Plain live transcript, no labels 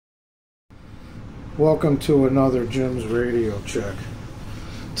Welcome to another Jim's Radio Check.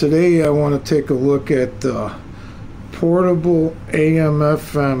 Today I want to take a look at the portable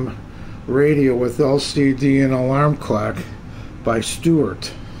AM/FM radio with LCD and alarm clock by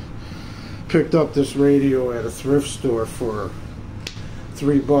Stewart. Picked up this radio at a thrift store for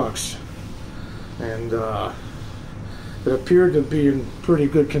 $3, and it appeared to be in pretty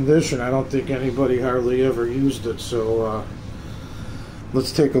good condition. I don't think anybody hardly ever used it, so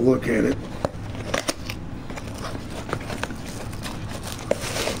let's take a look at it.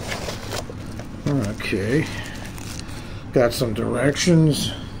 Okay, got some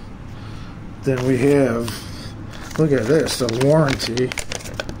directions. Then we have, look at this, a warranty.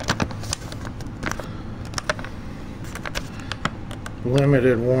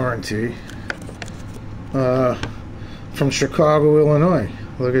 Limited warranty. From Chicago, Illinois.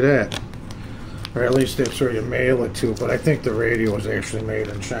 Look at that. Or at least that's where you mail it to, but I think the radio is actually made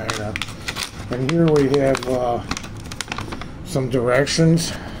in China. And here we have some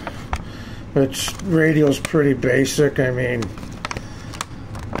directions. Its radio's pretty basic. I mean,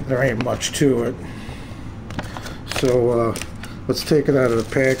 there ain't much to it. So let's take it out of the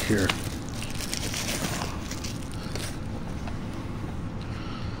pack here.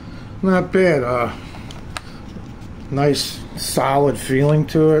 Not bad. Nice solid feeling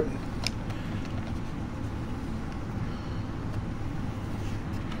to it.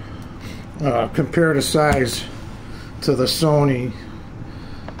 Compare the size to the Sony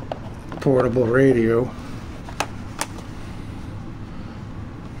portable radio.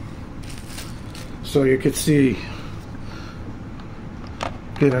 So you could see,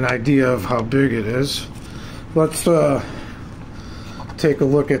 get an idea of how big it is. Let's take a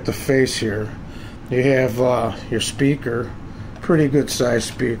look at the face here. You have your speaker, pretty good size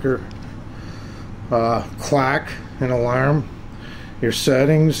speaker, clock and alarm, your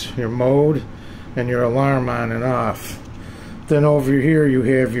settings, your mode, and your alarm on and off. Then over here you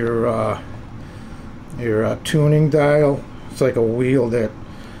have your tuning dial. It's like a wheel that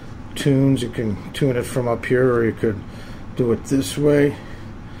tunes. You can tune it from up here, or you could do it this way.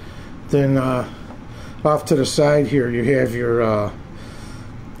 Then off to the side here you have your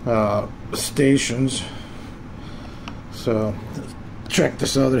stations. So check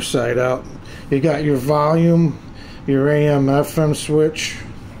this other side out. You got your volume, your AM/FM switch.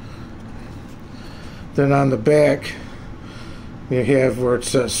 Then on the back you have where it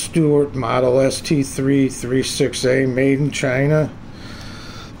says Stewart model ST-336A, made in China.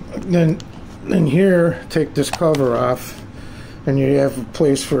 Then here, take this cover off, and you have a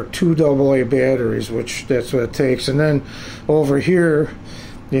place for 2 AA batteries, which that's what it takes. And then over here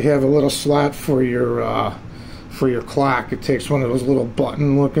you have a little slot for your clock. It takes one of those little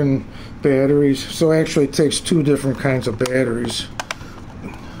button looking batteries. So actually it takes 2 different kinds of batteries.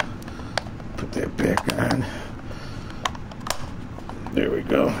 Put that back on. There we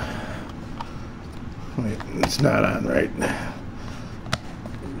go. Wait, it's not on right.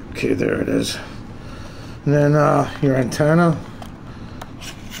 Okay, there it is. And then your antenna.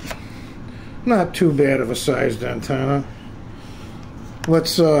 Not too bad of a sized antenna.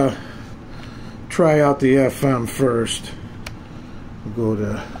 Let's try out the FM first.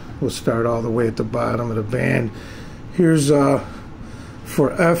 We'll start all the way at the bottom of the band. Here's for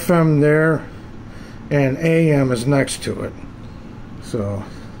FM there, and AM is next to it. So,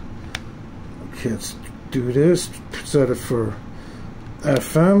 okay, let's do this. Set it for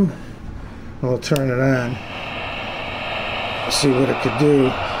FM, and we'll turn it on. See what it could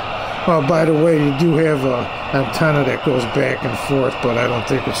do. Oh, by the way, you do have an antenna that goes back and forth, but I don't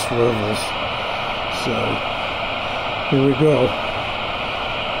think it swivels. So, here we go.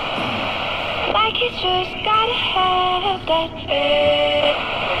 Like you just gotta have that.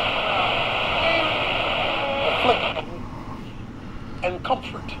 And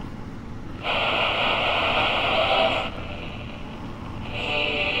comfort.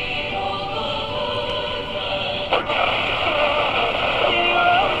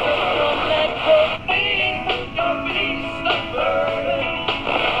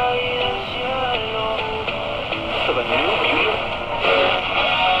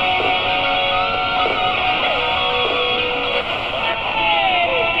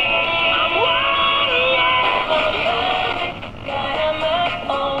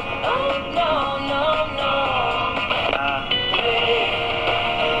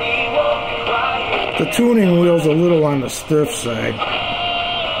 The tuning wheel's a little on the stiff side.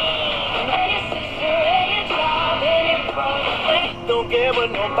 Don't care what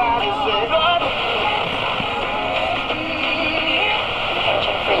nobody says.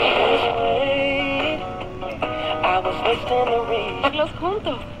 Hazlos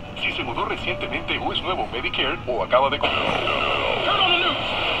juntos. Si se mudó recientemente o es nuevo Medicare o acaba de... Turn on the news!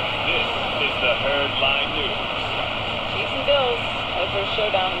 This is the Herd Line News. Chiefs and Bills, over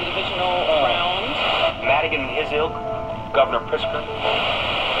showdown in the divisional round. Madigan and his ilk, Governor Pritzker.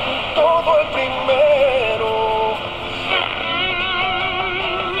 Todo el primero.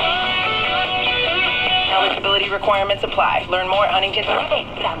 Eligibility requirements apply. Learn more at Huntington.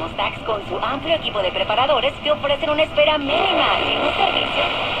 Ramos Tax con su amplio equipo de preparadores te ofrecen una espera mínima en un servicio.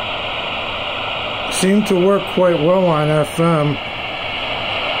 Seemed to work quite well on FM.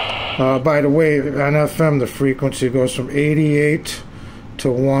 By the way, on FM the frequency goes from 88 to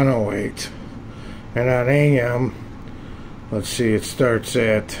 108. And on AM, let's see, it starts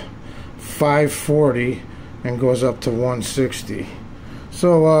at 540 and goes up to 160.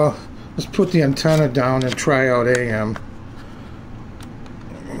 So let's put the antenna down and try out AM.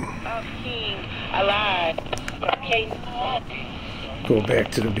 Go back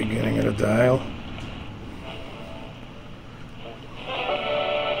to the beginning of the dial.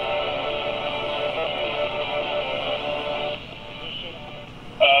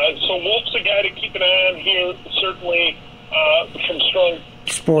 So Wolf's a guy to keep an eye on here, certainly from strong...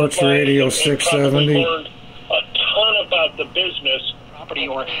 Sports Radio 670. Learned a ton about the business. Property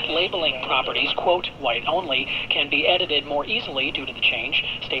or labeling properties, quote, white only, can be edited more easily due to the change,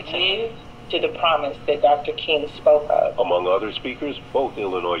 states said. To the promise that Dr. King spoke of. Among other speakers, both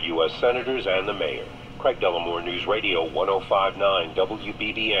Illinois U.S. senators and the mayor. Craig Dellamore, News Radio 105.9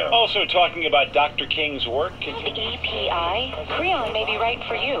 WBBM. Also talking about Dr. King's work. EPI? Creon may be right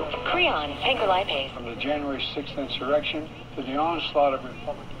for you. Creon, pancreal lipase. From the January 6th insurrection to the onslaught of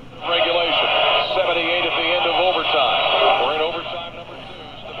Republicans. Regulation. 78 at the end of overtime. We're in overtime number 2.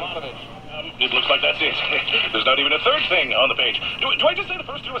 Stefanovic. It looks like that's it. There's not even a third thing on the page. Do I just say the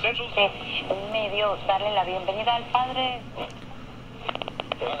first two essentials? Medio darle la bienvenida al padre.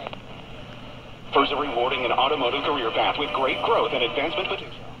 First, a rewarding and automotive career path with great growth and advancement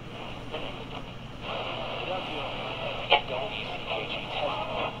potential.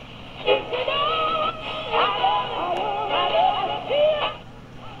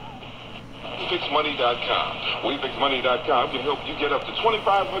 WeFixMoney.com. WeFixMoney.com can help you get up to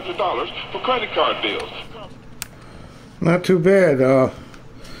 $2,500 for credit card bills. Not too bad.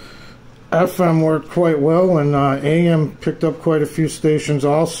 FM worked quite well, and AM picked up quite a few stations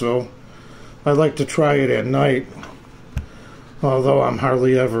also. I'd like to try it at night, although I'm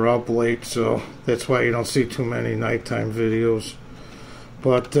hardly ever up late, so that's why you don't see too many nighttime videos.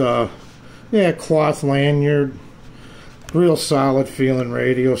 But yeah, cloth lanyard, real solid feeling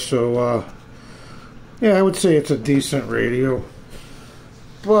radio, so yeah, I would say it's a decent radio.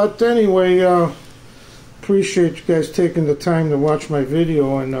 But anyway, appreciate you guys taking the time to watch my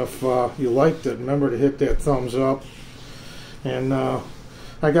video, and if you liked it, remember to hit that thumbs up. And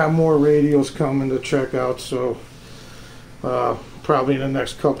I got more radios coming to check out, so probably in the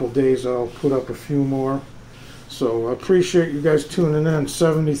next couple days I'll put up a few more. So I appreciate you guys tuning in.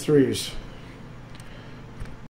 73s.